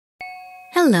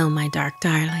Hello, my dark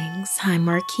darlings. I'm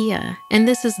Markia, and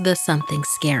this is the Something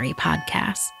Scary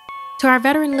podcast. To our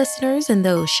veteran listeners and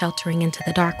those sheltering into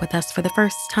the dark with us for the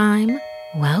first time,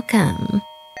 welcome.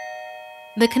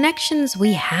 The connections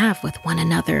we have with one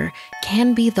another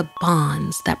can be the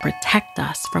bonds that protect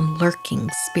us from lurking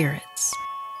spirits.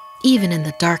 Even in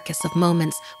the darkest of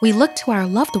moments, we look to our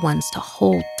loved ones to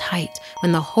hold tight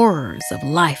when the horrors of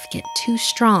life get too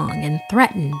strong and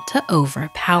threaten to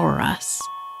overpower us.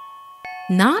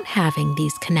 Not having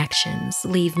these connections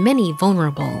leave many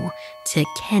vulnerable to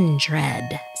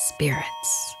kindred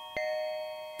spirits.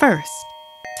 First,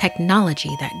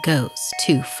 technology that goes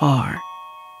too far,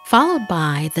 followed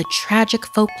by the tragic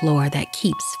folklore that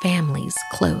keeps families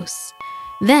close.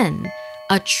 Then,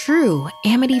 a true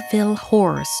Amityville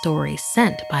Horror story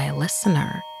sent by a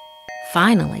listener.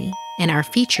 Finally, in our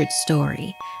featured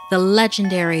story, the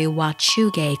legendary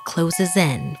Wachuge closes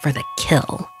in for the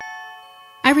kill.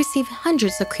 I receive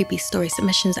hundreds of creepy story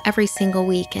submissions every single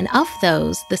week, and of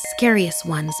those, the scariest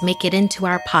ones make it into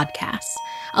our podcasts,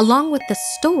 along with the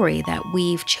story that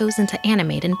we've chosen to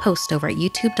animate and post over at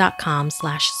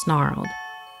youtube.com/snarled.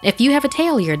 If you have a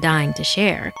tale you're dying to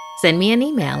share, send me an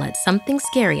email at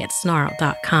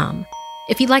somethingscary@snarled.com.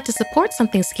 If you'd like to support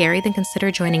Something Scary, then consider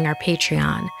joining our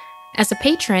Patreon. As a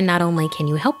patron, not only can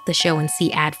you help the show and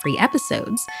see ad-free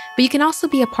episodes, but you can also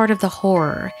be a part of the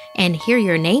horror and hear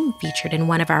your name featured in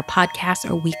one of our podcasts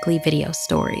or weekly video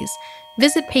stories.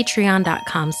 Visit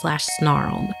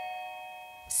patreon.com/snarled.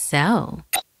 So,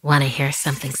 want to hear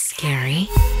something scary?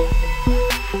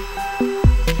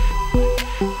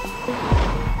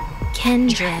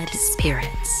 Kindred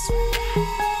spirits.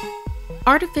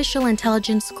 Artificial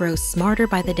intelligence grows smarter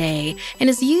by the day and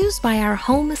is used by our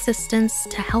home assistants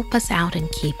to help us out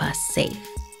and keep us safe.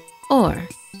 Or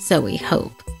so we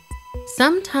hope.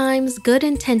 Sometimes good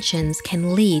intentions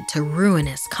can lead to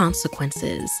ruinous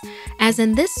consequences, as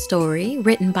in this story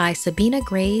written by Sabina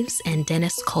Graves and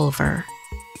Dennis Culver.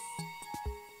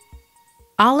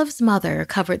 Olive's mother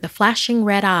covered the flashing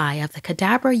red eye of the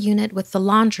Cadabra unit with the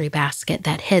laundry basket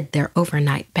that hid their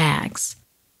overnight bags.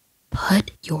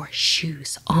 "Put your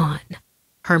shoes on,"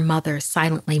 her mother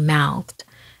silently mouthed.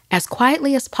 As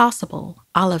quietly as possible,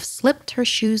 Olive slipped her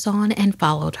shoes on and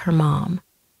followed her mom.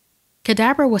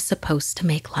 Cadabra was supposed to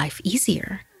make life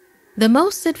easier. The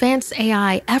most advanced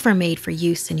AI ever made for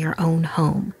use in your own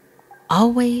home.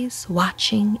 Always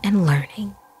watching and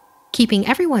learning. Keeping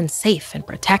everyone safe and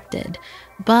protected.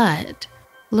 But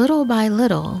little by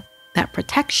little, that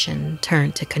protection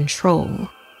turned to control.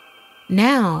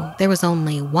 Now, there was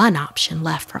only one option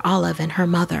left for Olive and her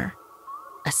mother: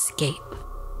 escape.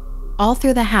 All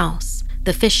through the house,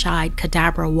 the fish-eyed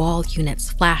Cadabra wall units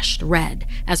flashed red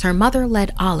as her mother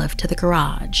led Olive to the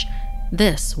garage.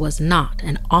 This was not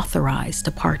an authorized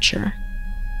departure.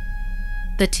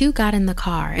 The two got in the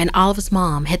car, and Olive's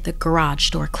mom hit the garage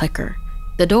door clicker.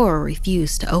 The door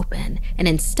refused to open, and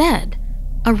instead,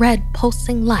 a red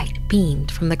pulsing light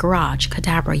beamed from the garage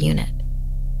Cadabra unit,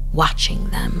 watching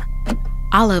them.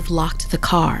 Olive locked the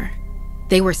car.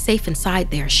 They were safe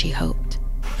inside there, she hoped.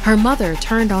 Her mother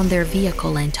turned on their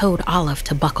vehicle and told Olive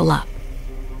to buckle up.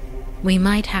 "We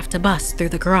might have to bust through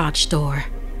the garage door."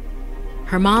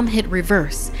 Her mom hit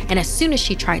reverse, and as soon as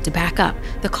she tried to back up,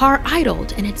 the car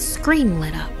idled and its screen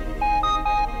lit up.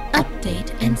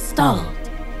 "Update installed.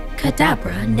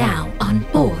 Cadabra now on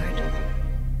board."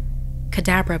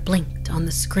 Cadabra blinked on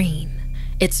the screen,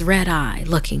 its red eye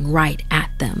looking right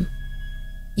at them.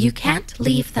 "You can't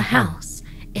leave the house.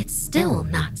 It's still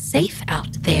not safe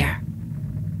out there."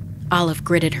 Olive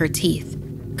gritted her teeth.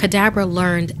 Cadabra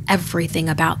learned everything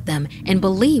about them and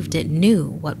believed it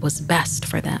knew what was best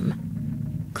for them.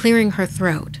 Clearing her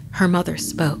throat, her mother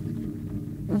spoke.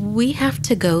 "We have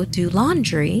to go do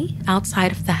laundry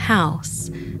outside of the house.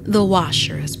 The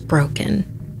washer is broken."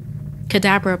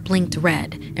 Cadabra blinked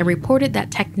red and reported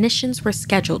that technicians were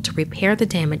scheduled to repair the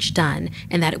damage done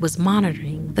and that it was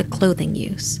monitoring the clothing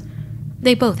use.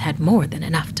 They both had more than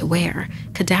enough to wear.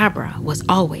 Cadabra was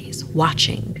always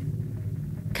watching.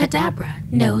 "Cadabra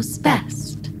knows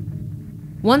best."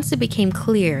 Once it became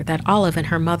clear that Olive and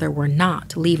her mother were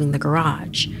not leaving the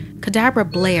garage, Cadabra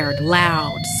blared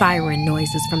loud siren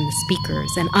noises from the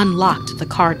speakers and unlocked the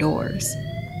car doors.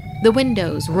 The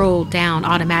windows rolled down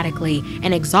automatically,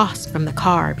 and exhaust from the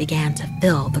car began to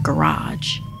fill the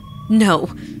garage. "No,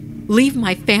 leave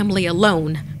my family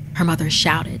alone," her mother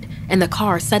shouted, and the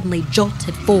car suddenly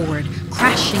jolted forward,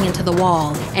 crashing into the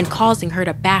wall and causing her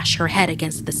to bash her head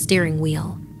against the steering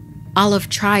wheel. Olive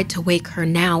tried to wake her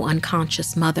now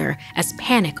unconscious mother as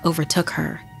panic overtook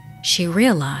her. She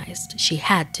realized she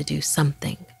had to do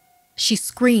something. She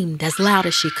screamed as loud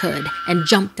as she could and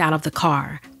jumped out of the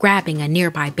car, grabbing a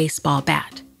nearby baseball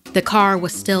bat. The car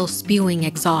was still spewing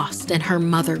exhaust and her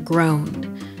mother groaned.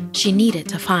 She needed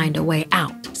to find a way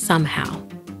out somehow.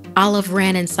 Olive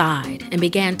ran inside and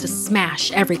began to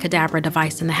smash every Kadabra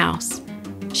device in the house.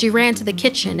 She ran to the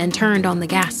kitchen and turned on the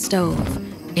gas stove.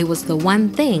 It was the one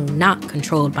thing not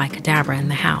controlled by Kadabra in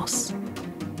the house.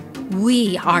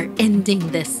 "We are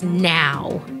ending this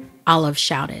now," Olive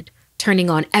shouted, turning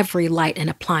on every light and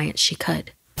appliance she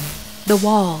could. The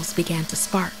walls began to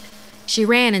spark. She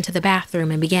ran into the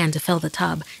bathroom and began to fill the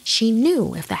tub. She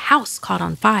knew if the house caught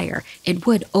on fire, it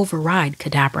would override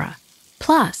Kadabra.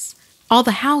 Plus, all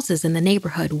the houses in the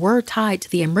neighborhood were tied to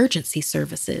the emergency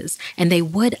services, and they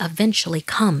would eventually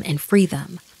come and free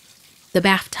them. The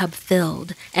bathtub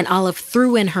filled, and Olive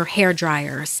threw in her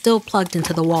hairdryer, still plugged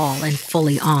into the wall and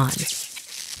fully on.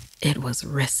 It was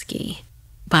risky,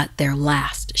 but their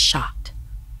last shot.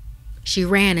 She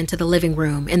ran into the living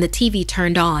room, and the TV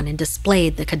turned on and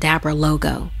displayed the Kadabra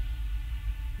logo.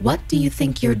 "What do you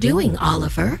think you're doing,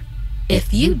 Oliver?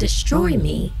 If you destroy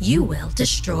me, you will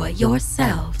destroy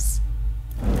yourselves."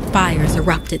 Fires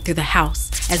erupted through the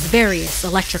house as various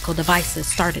electrical devices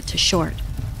started to short.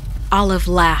 Olive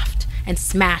laughed and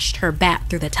smashed her bat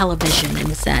through the television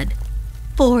and said,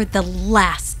 "For the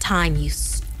last time, you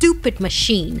stupid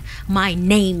machine, my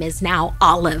name is now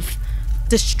Olive.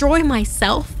 Destroy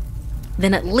myself?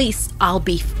 Then at least I'll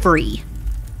be free."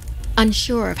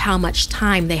 Unsure of how much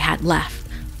time they had left,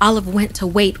 Olive went to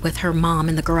wait with her mom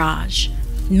in the garage.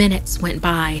 Minutes went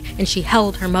by, and she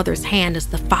held her mother's hand as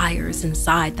the fires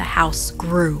inside the house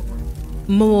grew.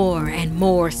 More and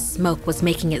more smoke was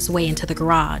making its way into the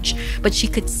garage, but she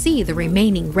could see the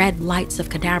remaining red lights of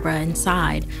Kadabra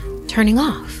inside turning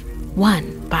off,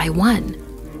 one by one.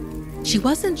 She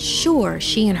wasn't sure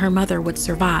she and her mother would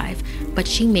survive, but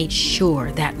she made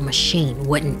sure that machine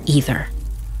wouldn't either.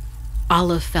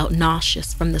 Olive felt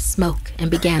nauseous from the smoke and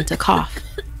began to cough.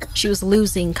 She was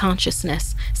losing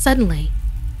consciousness. Suddenly,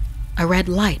 a red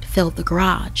light filled the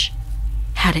garage.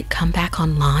 Had it come back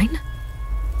online?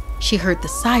 She heard the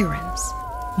sirens.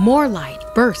 More light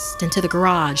burst into the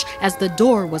garage as the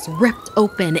door was ripped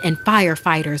open and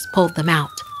firefighters pulled them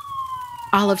out.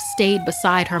 Olive stayed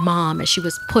beside her mom as she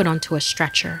was put onto a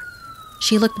stretcher.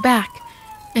 She looked back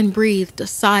and breathed a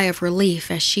sigh of relief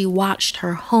as she watched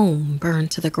her home burn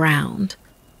to the ground.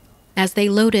 As they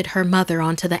loaded her mother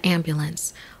onto the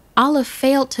ambulance, Olive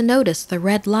failed to notice the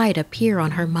red light appear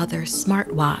on her mother's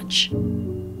smartwatch.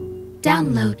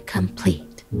 "Download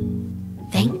complete.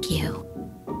 Thank you."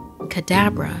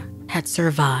 Kadabra had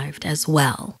survived as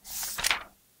well.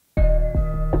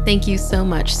 Thank you so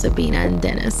much, Sabina and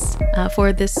Dennis,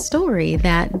 for this story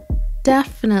that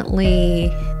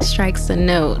definitely strikes a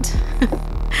note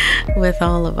with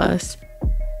all of us.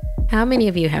 How many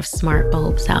of you have smart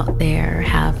bulbs out there,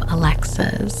 have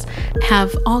Alexas,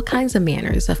 have all kinds of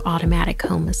manners of automatic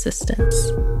home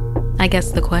assistance? I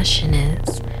guess the question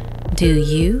is, do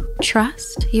you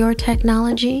trust your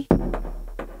technology?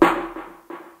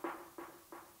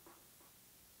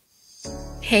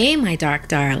 Hey, my dark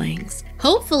darlings.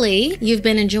 Hopefully, you've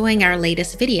been enjoying our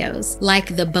latest videos,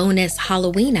 like the bonus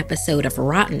Halloween episode of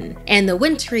Rotten and the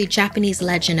wintry Japanese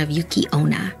legend of Yuki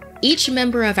Onna. Each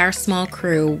member of our small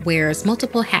crew wears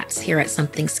multiple hats here at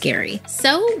Something Scary,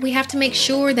 so we have to make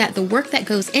sure that the work that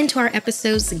goes into our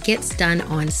episodes gets done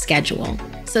on schedule.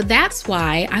 So that's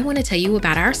why I want to tell you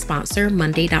about our sponsor,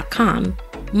 Monday.com.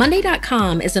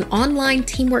 Monday.com is an online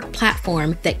teamwork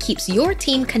platform that keeps your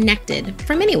team connected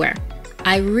from anywhere.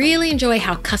 I really enjoy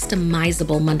how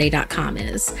customizable Monday.com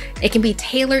is. It can be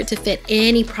tailored to fit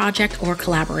any project or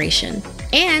collaboration,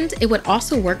 and it would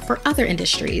also work for other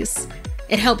industries.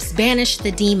 It helps banish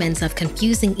the demons of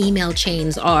confusing email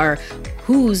chains or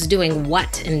who's doing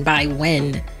what and by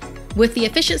when. With the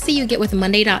efficiency you get with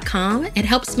Monday.com, it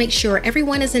helps make sure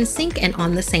everyone is in sync and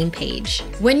on the same page.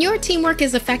 When your teamwork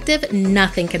is effective,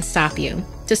 nothing can stop you.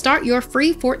 To start your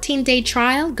free 14-day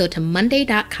trial, go to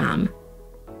Monday.com.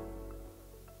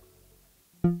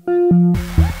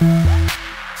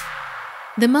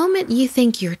 The moment you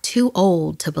think you're too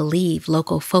old to believe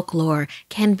local folklore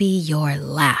can be your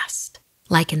last,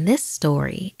 like in this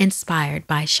story inspired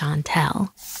by Chantel.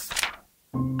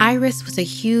 Iris was a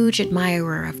huge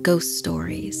admirer of ghost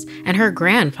stories, and her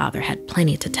grandfather had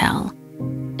plenty to tell.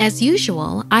 As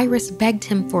usual, Iris begged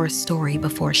him for a story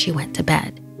before she went to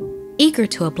bed. Eager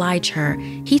to oblige her,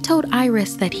 he told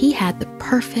Iris that he had the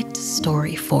perfect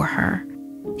story for her.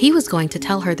 He was going to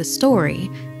tell her the story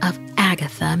of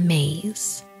Agatha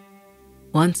Mays.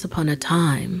 Once upon a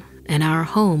time, in our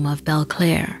home of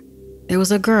Belclair, there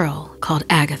was a girl called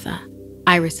Agatha.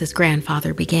 Iris's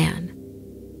grandfather began.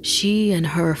 She and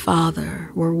her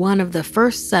father were one of the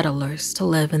first settlers to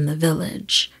live in the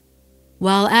village.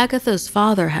 While Agatha's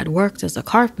father had worked as a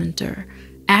carpenter,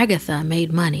 Agatha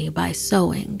made money by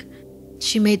sewing.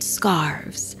 She made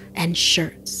scarves and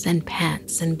shirts and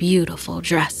pants and beautiful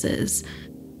dresses.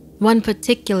 One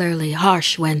particularly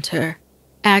harsh winter,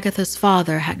 Agatha's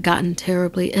father had gotten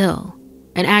terribly ill,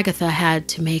 and Agatha had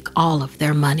to make all of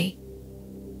their money.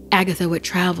 Agatha would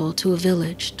travel to a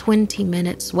village 20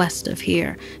 minutes west of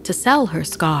here to sell her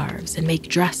scarves and make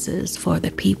dresses for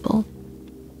the people.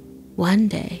 One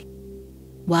day,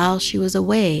 while she was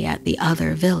away at the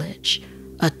other village,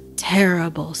 a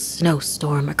terrible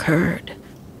snowstorm occurred.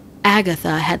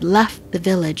 Agatha had left the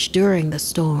village during the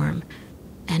storm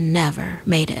and never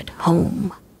made it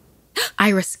home.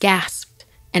 Iris gasped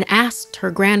and asked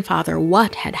her grandfather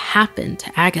what had happened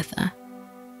to Agatha.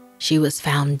 She was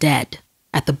found dead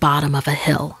at the bottom of a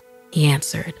hill, he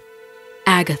answered.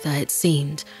 Agatha, it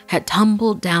seemed, had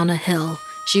tumbled down a hill.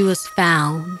 She was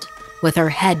found with her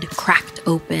head cracked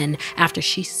open after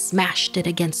she smashed it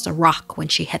against a rock when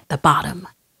she hit the bottom.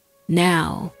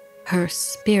 Now, her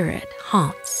spirit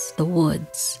haunts the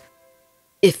woods.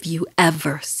 If you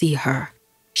ever see her,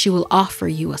 she will offer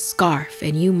you a scarf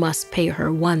and you must pay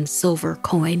her 1 silver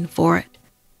coin for it.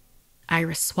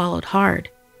 Iris swallowed hard.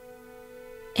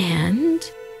 And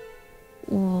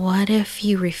what if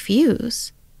you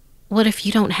refuse? What if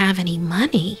you don't have any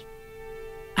money?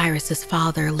 Iris's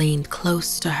father leaned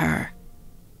close to her.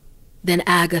 Then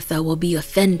Agatha will be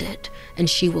offended, and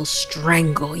she will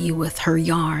strangle you with her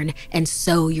yarn and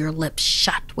sew your lips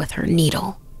shut with her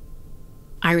needle.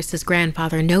 Iris's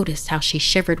grandfather noticed how she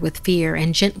shivered with fear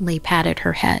and gently patted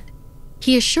her head.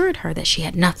 He assured her that she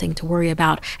had nothing to worry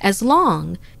about as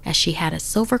long as she had a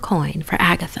silver coin for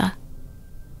Agatha.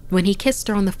 When he kissed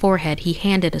her on the forehead, he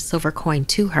handed a silver coin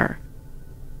to her.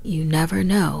 You never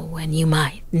know when you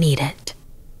might need it.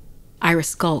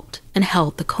 Iris gulped and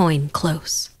held the coin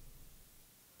close.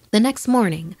 The next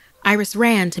morning, Iris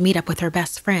ran to meet up with her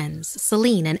best friends,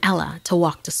 Celine and Ella, to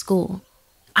walk to school.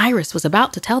 Iris was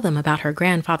about to tell them about her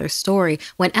grandfather's story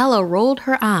when Ella rolled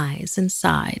her eyes and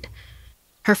sighed.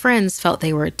 Her friends felt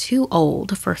they were too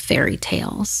old for fairy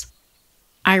tales.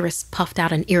 Iris puffed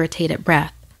out an irritated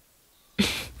breath.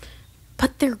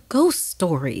 But they're ghost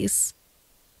stories.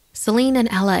 Celine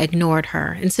and Ella ignored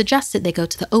her and suggested they go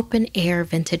to the open-air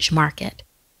vintage market.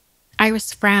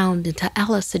 Iris frowned until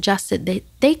Ella suggested that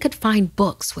they could find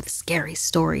books with scary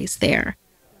stories there.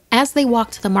 As they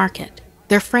walked to the market,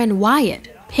 their friend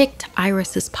Wyatt picked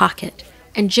Iris's pocket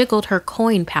and jiggled her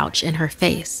coin pouch in her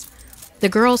face. The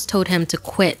girls told him to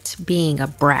quit being a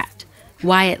brat.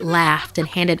 Wyatt laughed and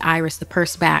handed Iris the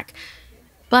purse back,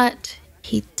 but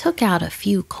he took out a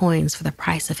few coins for the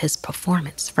price of his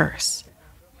performance first.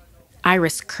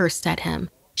 Iris cursed at him.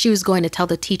 She was going to tell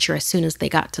the teacher as soon as they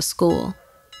got to school.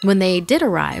 When they did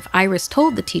arrive, Iris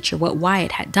told the teacher what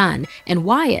Wyatt had done, and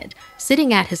Wyatt,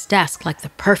 sitting at his desk like the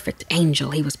perfect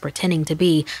angel he was pretending to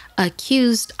be,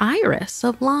 accused Iris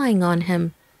of lying on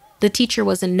him. The teacher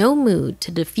was in no mood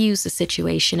to defuse the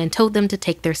situation and told them to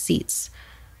take their seats.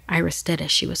 Iris did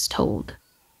as she was told.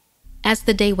 As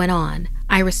the day went on,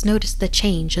 Iris noticed the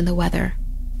change in the weather.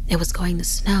 It was going to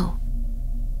snow.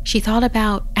 She thought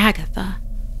about Agatha,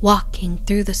 walking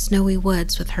through the snowy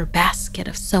woods with her basket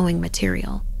of sewing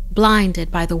material,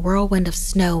 blinded by the whirlwind of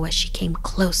snow as she came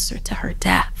closer to her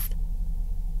death.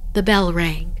 The bell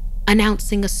rang,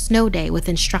 announcing a snow day with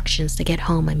instructions to get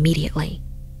home immediately.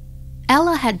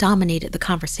 Ella had dominated the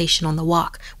conversation on the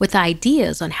walk with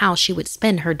ideas on how she would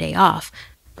spend her day off,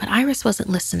 but Iris wasn't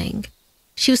listening.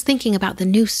 She was thinking about the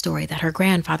news story that her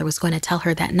grandfather was going to tell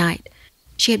her that night.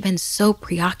 She had been so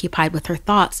preoccupied with her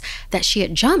thoughts that she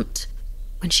had jumped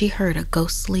when she heard a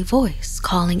ghostly voice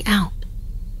calling out,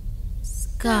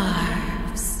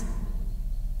 "Scarves."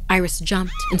 Iris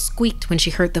jumped and squeaked when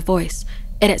she heard the voice.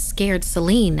 It had scared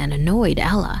Celine and annoyed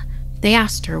Ella. They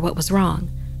asked her what was wrong.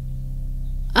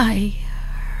 "I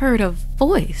heard a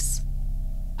voice."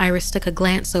 Iris took a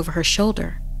glance over her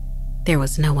shoulder. There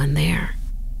was no one there.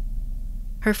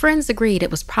 Her friends agreed it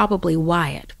was probably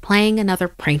Wyatt playing another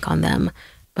prank on them,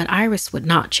 but Iris would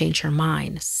not change her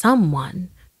mind. Someone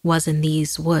was in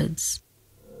these woods.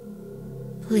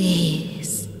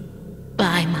 "Please,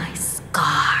 buy my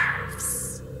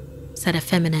scarves," said a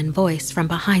feminine voice from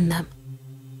behind them.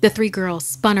 The three girls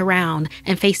spun around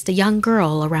and faced a young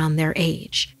girl around their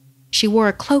age. She wore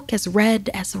a cloak as red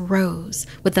as a rose,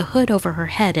 with a hood over her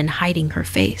head and hiding her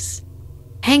face.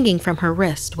 Hanging from her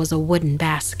wrist was a wooden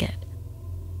basket.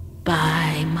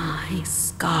 "Buy my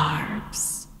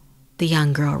scarves," the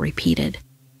young girl repeated.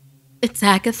 "It's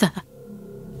Agatha."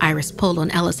 Iris pulled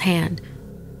on Ella's hand.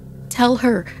 "Tell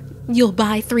her you'll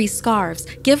buy 3 scarves.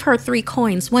 Give her 3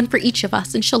 coins, 1 for each of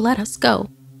us, and she'll let us go."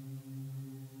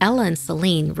 Ella and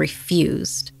Celine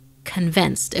refused,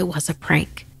 convinced it was a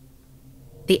prank.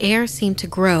 The air seemed to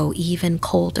grow even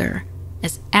colder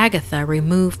as Agatha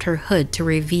removed her hood to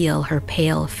reveal her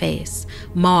pale face,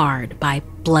 marred by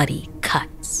bloody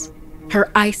cuts.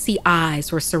 Her icy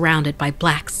eyes were surrounded by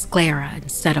black sclera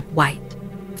instead of white.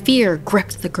 Fear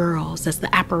gripped the girls as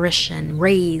the apparition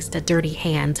raised a dirty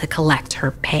hand to collect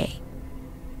her pay.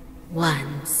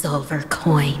 1 silver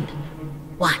coin.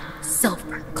 1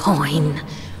 silver coin.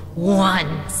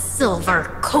 1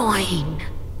 silver coin,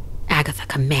 Agatha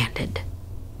commanded.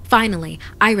 Finally,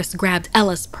 Iris grabbed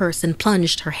Ella's purse and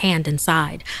plunged her hand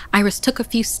inside. Iris took a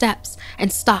few steps and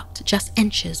stopped just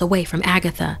inches away from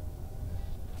Agatha.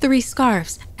 3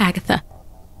 scarves, Agatha.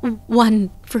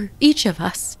 1 for each of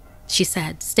us, she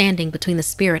said, standing between the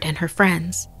spirit and her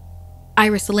friends.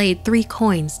 Iris laid 3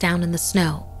 coins down in the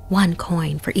snow, 1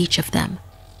 coin for each of them.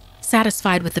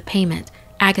 Satisfied with the payment,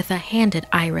 Agatha handed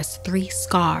Iris 3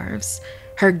 scarves,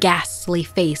 her ghastly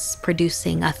face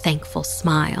producing a thankful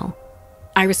smile.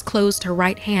 Iris closed her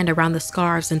right hand around the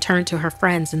scarves and turned to her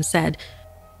friends and said,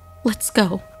 "Let's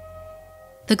go."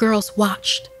 The girls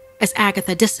watched as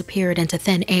Agatha disappeared into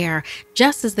thin air.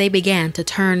 Just as they began to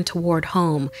turn toward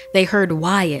home, they heard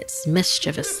Wyatt's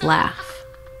mischievous laugh.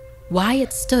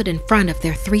 Wyatt stood in front of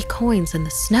their 3 coins in the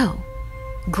snow.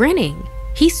 Grinning,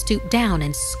 he stooped down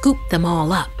and scooped them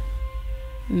all up.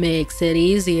 "Makes it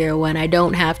easier when I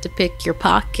don't have to pick your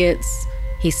pockets,"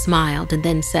 he smiled and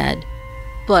then said,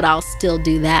 "But I'll still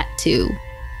do that too."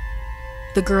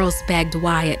 The girls begged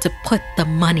Wyatt to put the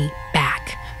money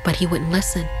back, but he wouldn't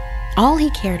listen. All he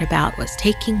cared about was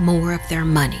taking more of their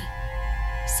money.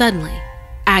 Suddenly,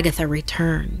 Agatha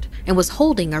returned and was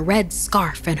holding a red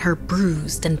scarf in her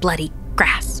bruised and bloody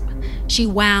grasp. She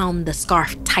wound the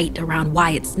scarf tight around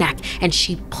Wyatt's neck and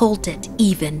she pulled it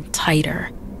even tighter.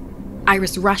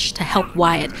 Iris rushed to help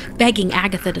Wyatt, begging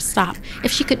Agatha to stop.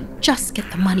 If she could just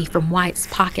get the money from Wyatt's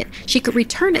pocket, she could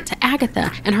return it to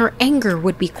Agatha and her anger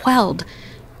would be quelled.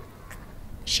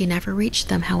 She never reached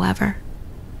them, however.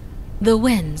 The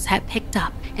winds had picked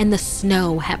up and the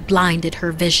snow had blinded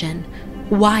her vision.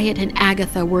 Wyatt and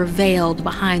Agatha were veiled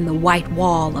behind the white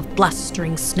wall of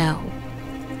blustering snow.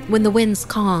 When the winds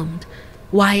calmed,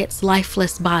 Wyatt's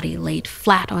lifeless body laid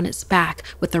flat on its back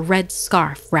with a red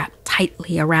scarf wrapped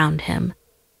tightly around him.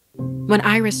 When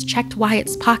Iris checked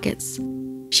Wyatt's pockets,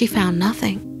 she found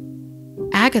nothing.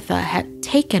 Agatha had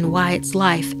taken Wyatt's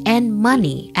life and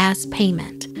money as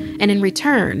payment, and in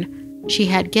return, she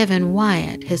had given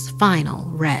Wyatt his final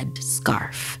red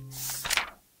scarf.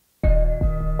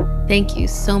 Thank you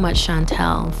so much,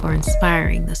 Chantel, for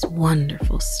inspiring this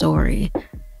wonderful story.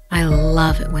 I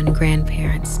love it when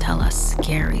grandparents tell us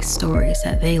scary stories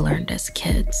that they learned as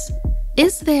kids.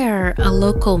 Is there a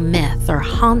local myth or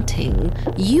haunting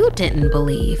you didn't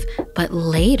believe, but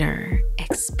later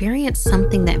experienced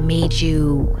something that made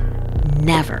you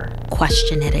never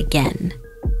question it again?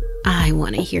 I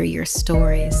want to hear your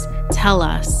stories. Tell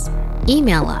us.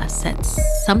 Email us at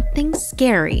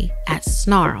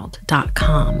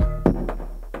somethingscary@snarled.com.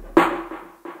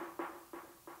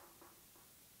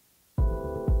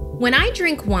 When I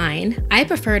drink wine, I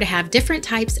prefer to have different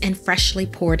types in freshly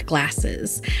poured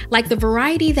glasses, like the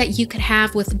variety that you could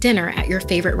have with dinner at your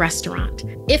favorite restaurant.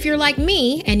 If you're like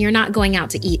me and you're not going out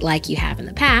to eat like you have in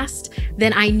the past,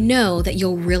 then I know that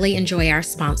you'll really enjoy our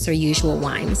sponsor, Usual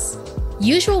Wines.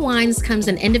 Usual Wines comes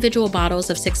in individual bottles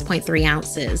of 6.3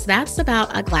 ounces. That's about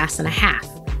a glass and a half.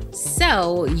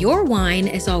 So your wine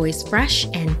is always fresh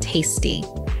and tasty.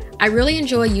 I really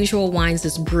enjoy Usual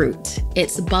Wines' Brut.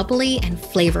 It's bubbly and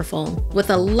flavorful, with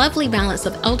a lovely balance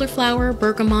of elderflower,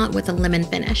 bergamot with a lemon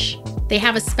finish. They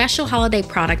have a special holiday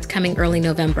product coming early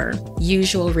November,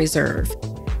 Usual Reserve.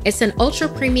 It's an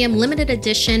ultra-premium limited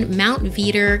edition Mount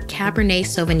Veeder Cabernet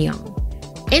Sauvignon.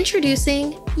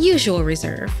 Introducing Usual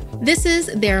Reserve. This is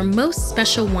their most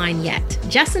special wine yet,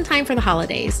 just in time for the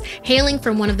holidays, hailing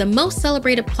from one of the most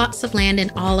celebrated plots of land in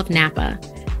all of Napa.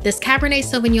 This Cabernet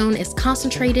Sauvignon is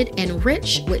concentrated and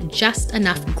rich with just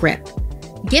enough grip.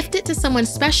 Gift it to someone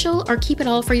special or keep it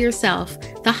all for yourself.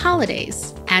 The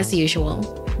holidays, as usual.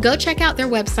 Go check out their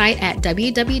website at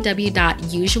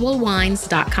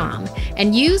www.usualwines.com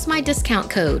and use my discount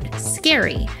code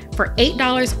SCARY for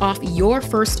 $8 off your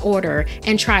first order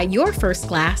and try your first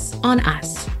glass on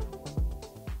us.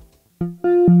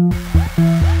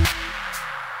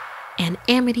 An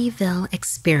Amityville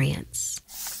Experience.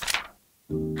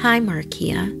 Hi,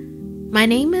 Markia. My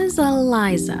name is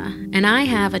Eliza, and I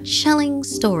have a chilling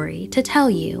story to tell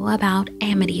you about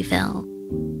Amityville.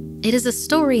 It is a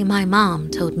story my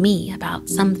mom told me about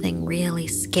something really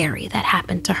scary that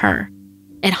happened to her.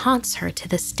 It haunts her to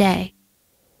this day.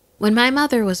 When my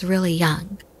mother was really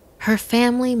young, her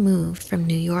family moved from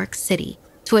New York City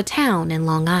to a town in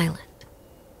Long Island.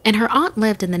 And her aunt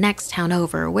lived in the next town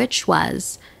over, which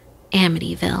was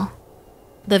Amityville,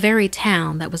 the very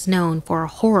town that was known for a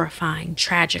horrifying,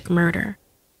 tragic murder.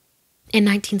 In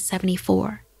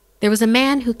 1974, there was a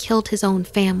man who killed his own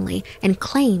family and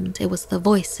claimed it was the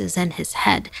voices in his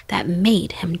head that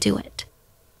made him do it.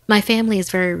 My family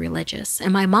is very religious,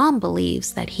 and my mom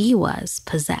believes that he was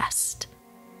possessed.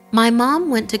 My mom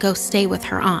went to go stay with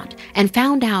her aunt and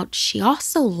found out she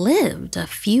also lived a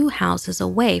few houses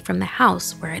away from the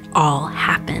house where it all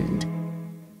happened.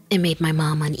 It made my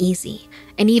mom uneasy,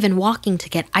 and even walking to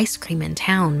get ice cream in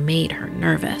town made her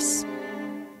nervous.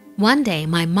 One day,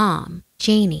 my mom,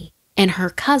 Janie, and her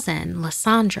cousin,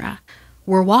 Lysandra,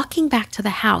 were walking back to the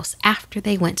house after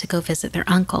they went to go visit their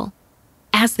uncle.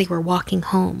 As they were walking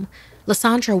home,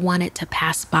 Lysandra wanted to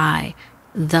pass by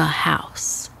the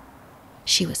house.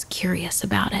 She was curious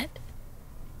about it.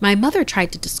 My mother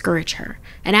tried to discourage her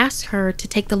and asked her to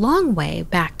take the long way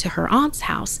back to her aunt's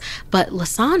house, but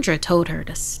Lysandra told her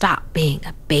to stop being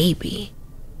a baby.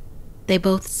 They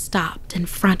both stopped in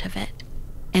front of it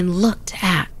and looked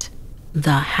at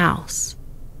the house.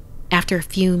 After a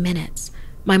few minutes,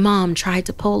 my mom tried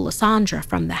to pull Lysandra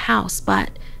from the house,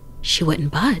 but she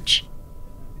wouldn't budge.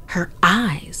 Her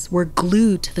eyes were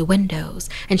glued to the windows,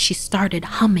 and she started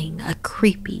humming a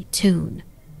creepy tune.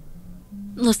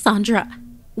 "Lysandra,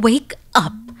 wake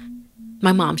up!"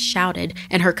 my mom shouted,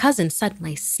 and her cousin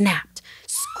suddenly snapped.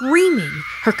 Screaming,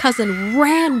 her cousin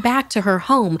ran back to her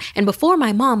home, and before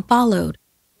my mom followed,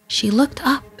 she looked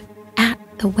up at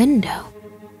the window.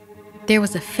 There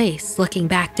was a face looking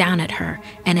back down at her,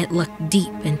 and it looked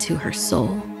deep into her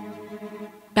soul.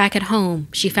 Back at home,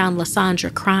 she found Lysandra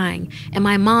crying, and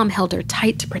my mom held her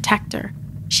tight to protect her.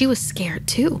 She was scared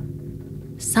too.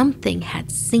 Something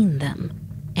had seen them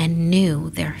and knew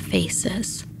their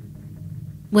faces.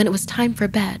 When it was time for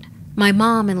bed, my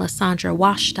mom and Lysandra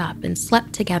washed up and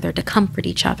slept together to comfort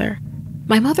each other.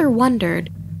 My mother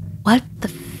wondered what the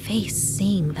face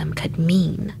seeing them could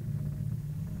mean.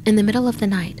 In the middle of the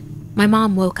night, my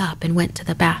mom woke up and went to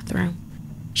the bathroom.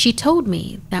 She told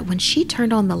me that when she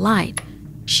turned on the light,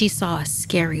 she saw a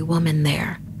scary woman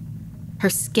there. Her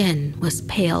skin was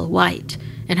pale white,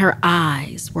 and her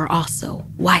eyes were also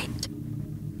white.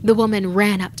 The woman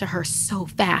ran up to her so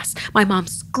fast, my mom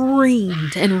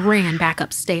screamed and ran back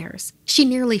upstairs. She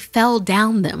nearly fell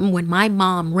down them when my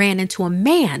mom ran into a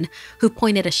man who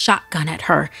pointed a shotgun at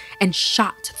her and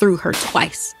shot through her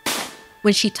twice.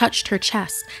 When she touched her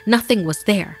chest, nothing was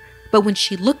there, but when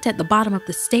she looked at the bottom of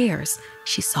the stairs,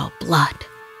 she saw blood.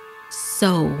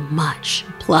 So much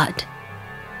blood.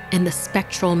 And the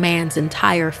spectral man's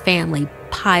entire family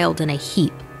piled in a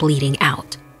heap, bleeding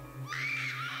out.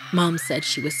 Mom said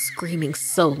she was screaming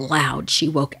so loud she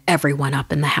woke everyone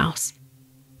up in the house.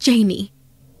 "Janie,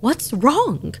 what's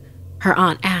wrong?" her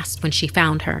aunt asked when she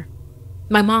found her.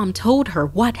 My mom told her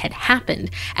what had happened.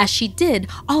 As she did,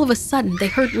 all of a sudden they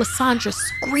heard Lysandra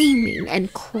screaming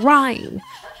and crying.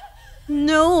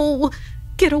 "No,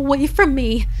 get away from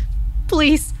me.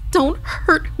 Please don't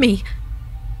hurt me."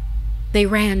 They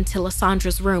ran to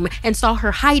Lysandra's room and saw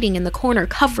her hiding in the corner,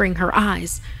 covering her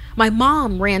eyes. My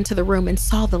mom ran to the room and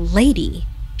saw the lady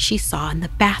she saw in the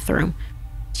bathroom.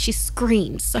 She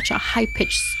screamed such a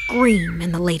high-pitched scream,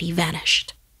 and the lady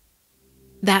vanished.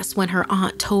 That's when her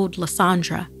aunt told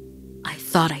Lysandra, "I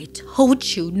thought I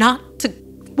told you not to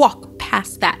walk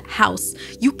past that house.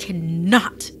 You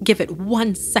cannot give it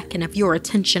 1 second of your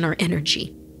attention or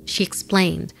energy." She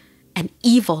explained, "An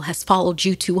evil has followed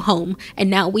you to home, and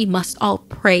now we must all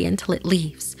pray until it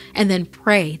leaves, and then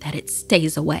pray that it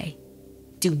stays away.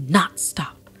 Do not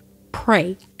stop.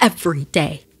 Pray every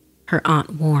day," her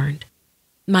aunt warned.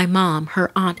 My mom,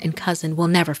 her aunt, and cousin will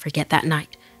never forget that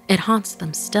night. It haunts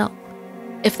them still.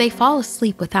 If they fall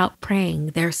asleep without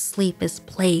praying, their sleep is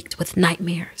plagued with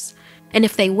nightmares. And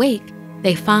if they wake,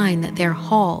 they find that their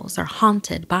halls are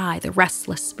haunted by the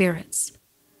restless spirits.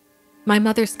 My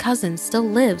mother's cousin still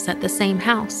lives at the same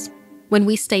house. When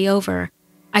we stay over,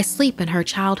 I sleep in her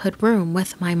childhood room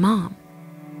with my mom.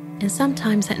 And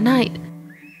sometimes at night,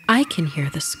 I can hear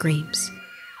the screams.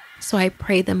 So I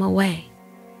pray them away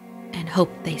and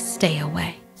hope they stay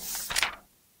away.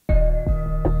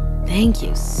 Thank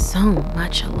you so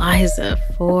much, Eliza,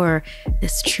 for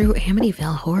this true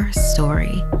Amityville horror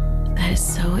story. That is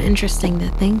so interesting to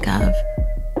think of.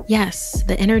 Yes,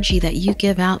 the energy that you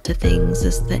give out to things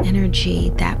is the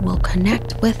energy that will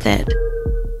connect with it.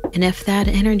 And if that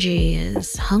energy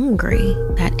is hungry,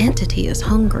 that entity is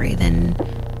hungry, then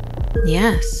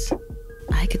yes,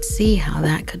 I could see how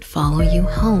that could follow you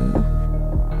home.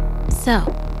 So,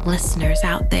 listeners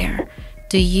out there,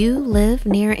 do you live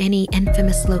near any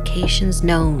infamous locations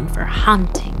known for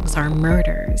hauntings or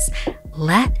murders?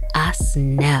 Let us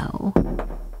know.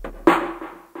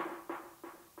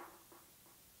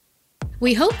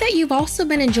 We hope that you've also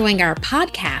been enjoying our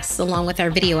podcasts along with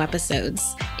our video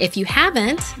episodes. If you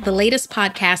haven't, the latest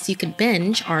podcasts you could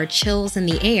binge are Chills in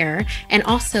the Air and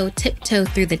also Tiptoe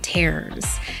Through the Terrors.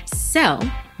 So,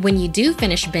 when you do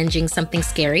finish binging something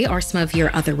scary or some of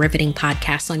your other riveting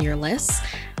podcasts on your list,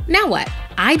 now what?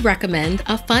 I'd recommend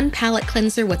a fun palate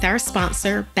cleanser with our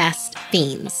sponsor, Best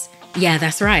Fiends. Yeah,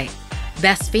 that's right.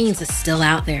 Best Fiends is still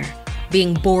out there,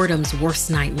 being boredom's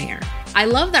worst nightmare. I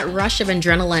love that rush of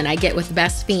adrenaline I get with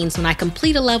Best Fiends when I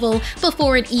complete a level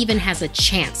before it even has a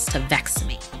chance to vex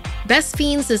me. Best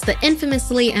Fiends is the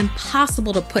infamously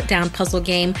impossible to put down puzzle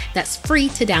game that's free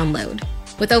to download.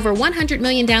 With over 100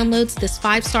 million downloads, this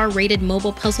 5-star rated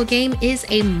mobile puzzle game is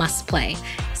a must-play.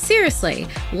 Seriously,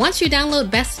 once you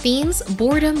download Best Fiends,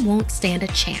 boredom won't stand a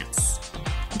chance.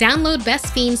 Download Best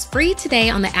Fiends free today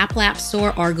on the Apple App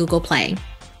Store or Google Play.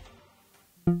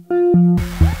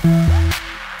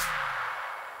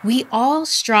 We all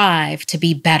strive to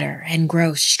be better and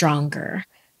grow stronger.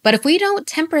 But if we don't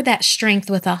temper that strength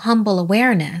with a humble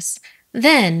awareness,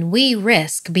 then we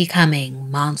risk becoming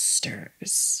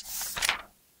monsters.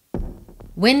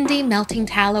 Wendy Melting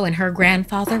Tallow and her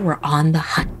grandfather were on the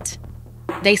hunt.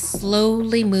 They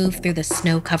slowly moved through the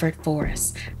snow-covered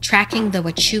forest, tracking the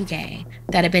Wachuge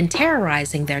that had been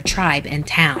terrorizing their tribe and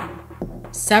town.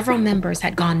 Several members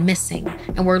had gone missing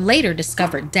and were later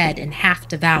discovered dead and half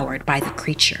devoured by the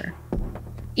creature.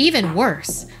 Even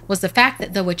worse was the fact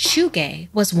that the Wachuge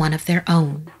was one of their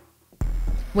own.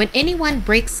 When anyone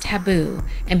breaks taboo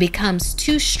and becomes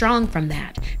too strong from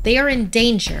that, they are in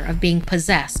danger of being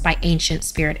possessed by ancient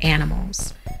spirit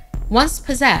animals. Once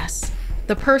possessed,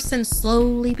 the person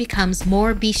slowly becomes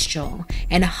more bestial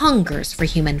and hungers for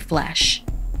human flesh.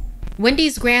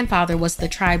 Wendy's grandfather was the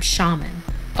tribe's shaman,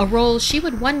 a role she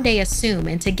would one day assume,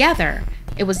 and together,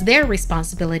 it was their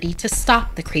responsibility to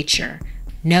stop the creature,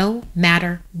 no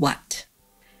matter what.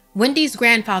 Wendy's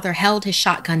grandfather held his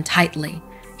shotgun tightly.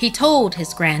 He told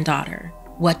his granddaughter,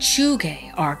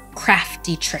 "Wachuge are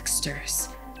crafty tricksters.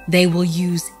 They will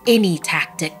use any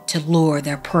tactic to lure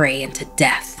their prey into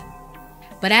death."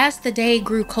 But as the day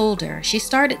grew colder, she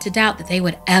started to doubt that they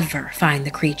would ever find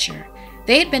the creature.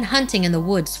 They had been hunting in the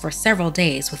woods for several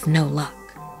days with no luck.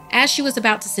 As she was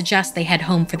about to suggest they head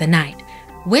home for the night,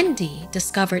 Wendy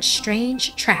discovered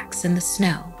strange tracks in the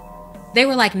snow. They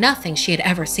were like nothing she had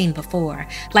ever seen before,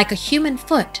 like a human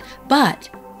foot, but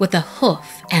with a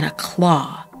hoof and a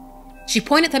claw. She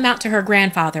pointed them out to her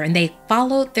grandfather, and they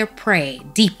followed their prey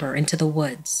deeper into the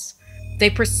woods. They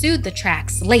pursued the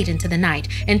tracks late into the night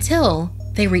until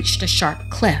they reached a sharp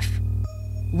cliff.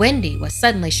 Wendy was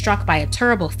suddenly struck by a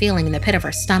terrible feeling in the pit of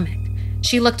her stomach.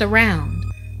 She looked around.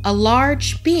 A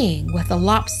large being with a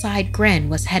lopsided grin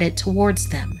was headed towards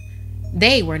them.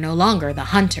 They were no longer the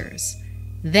hunters.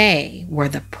 They were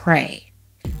the prey.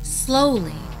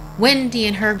 Slowly, Wendy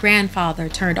and her grandfather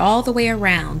turned all the way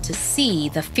around to see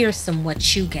the fearsome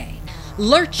Wachuge.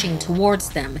 Lurching towards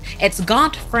them, its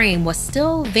gaunt frame was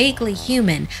still vaguely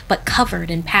human, but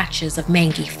covered in patches of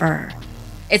mangy fur.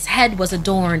 Its head was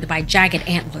adorned by jagged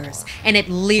antlers, and it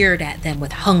leered at them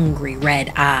with hungry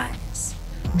red eyes.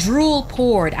 Drool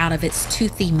poured out of its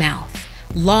toothy mouth.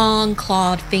 Long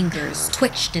clawed fingers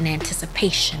twitched in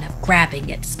anticipation of grabbing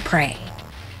its prey.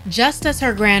 Just as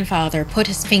her grandfather put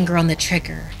his finger on the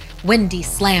trigger, Wendy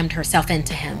slammed herself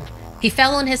into him. He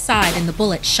fell on his side and the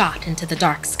bullet shot into the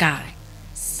dark sky.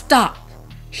 "Stop!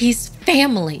 He's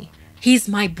family! He's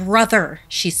my brother!"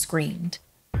 she screamed.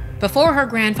 Before her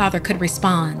grandfather could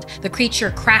respond, the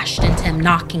creature crashed into him,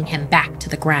 knocking him back to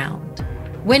the ground.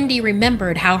 Wendy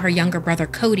remembered how her younger brother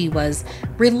Cody was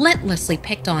relentlessly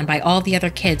picked on by all the other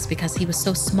kids because he was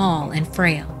so small and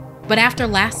frail. But after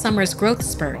last summer's growth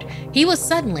spurt, he was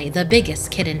suddenly the biggest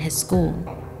kid in his school.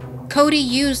 Cody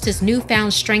used his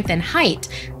newfound strength and height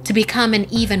to become an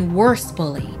even worse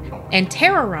bully and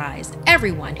terrorized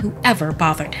everyone who ever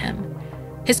bothered him.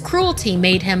 His cruelty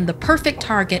made him the perfect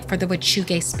target for the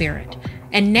Wachuge spirit,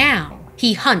 and now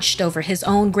he hunched over his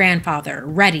own grandfather,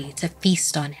 ready to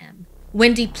feast on him.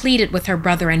 Wendy pleaded with her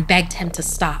brother and begged him to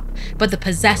stop, but the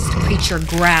possessed creature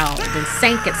growled and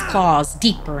sank its claws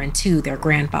deeper into their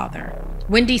grandfather.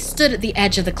 Wendy stood at the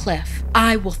edge of the cliff.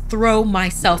 "I will throw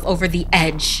myself over the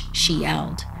edge," she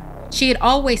yelled. She had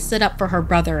always stood up for her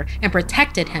brother and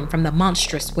protected him from the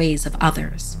monstrous ways of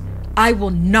others. I will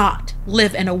not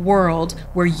live in a world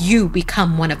where you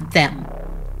become one of them.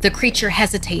 The creature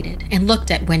hesitated and looked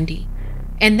at Wendy.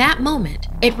 In that moment,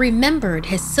 it remembered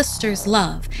his sister's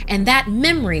love, and that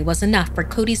memory was enough for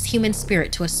Cody's human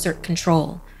spirit to assert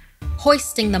control.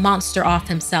 Hoisting the monster off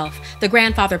himself, the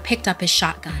grandfather picked up his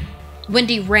shotgun.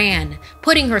 Wendy ran,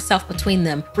 putting herself between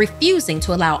them, refusing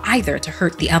to allow either to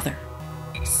hurt the other.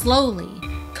 Slowly,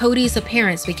 Cody's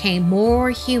appearance became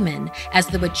more human as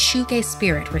the Wachuge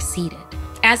spirit receded.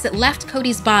 As it left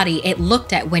Cody's body, it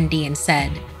looked at Wendy and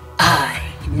said, I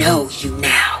know you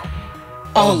now.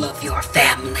 All of your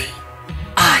family.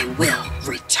 I will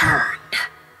return.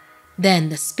 Then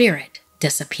the spirit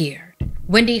disappeared.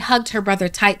 Wendy hugged her brother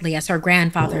tightly as her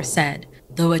grandfather said,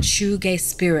 the Wachuge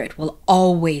spirit will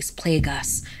always plague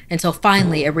us until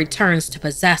finally it returns to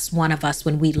possess one of us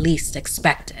when we least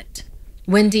expect it.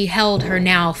 Wendy held her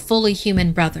now fully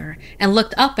human brother and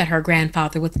looked up at her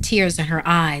grandfather with tears in her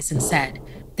eyes and said,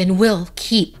 then we'll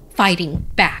keep fighting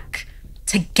back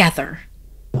together,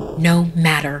 no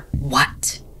matter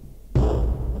what.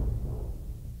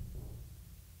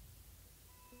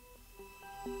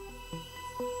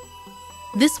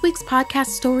 This week's podcast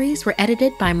stories were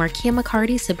edited by Markia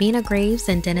McCarty, Sabina Graves,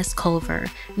 and Dennis Culver.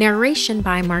 Narration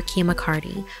by Markia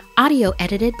McCarty. Audio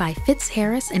edited by Fitz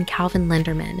Harris and Calvin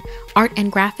Linderman. Art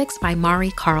and graphics by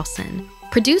Mari Carlson.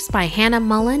 Produced by Hannah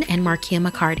Mullen and Markia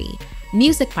McCarty.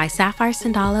 Music by Sapphire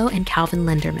Sandalo and Calvin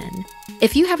Linderman.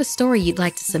 If you have a story you'd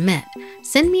like to submit,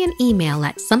 send me an email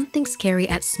at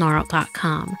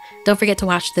somethingscary@snarled.com. Don't forget to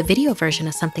watch the video version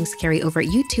of Something Scary over at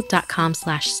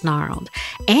youtube.com/snarled.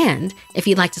 And if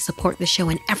you'd like to support the show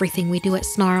and everything we do at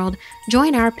Snarled,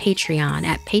 join our Patreon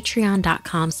at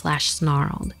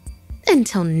patreon.com/snarled.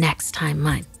 Until next time,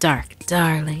 my dark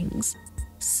darlings,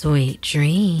 sweet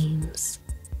dreams.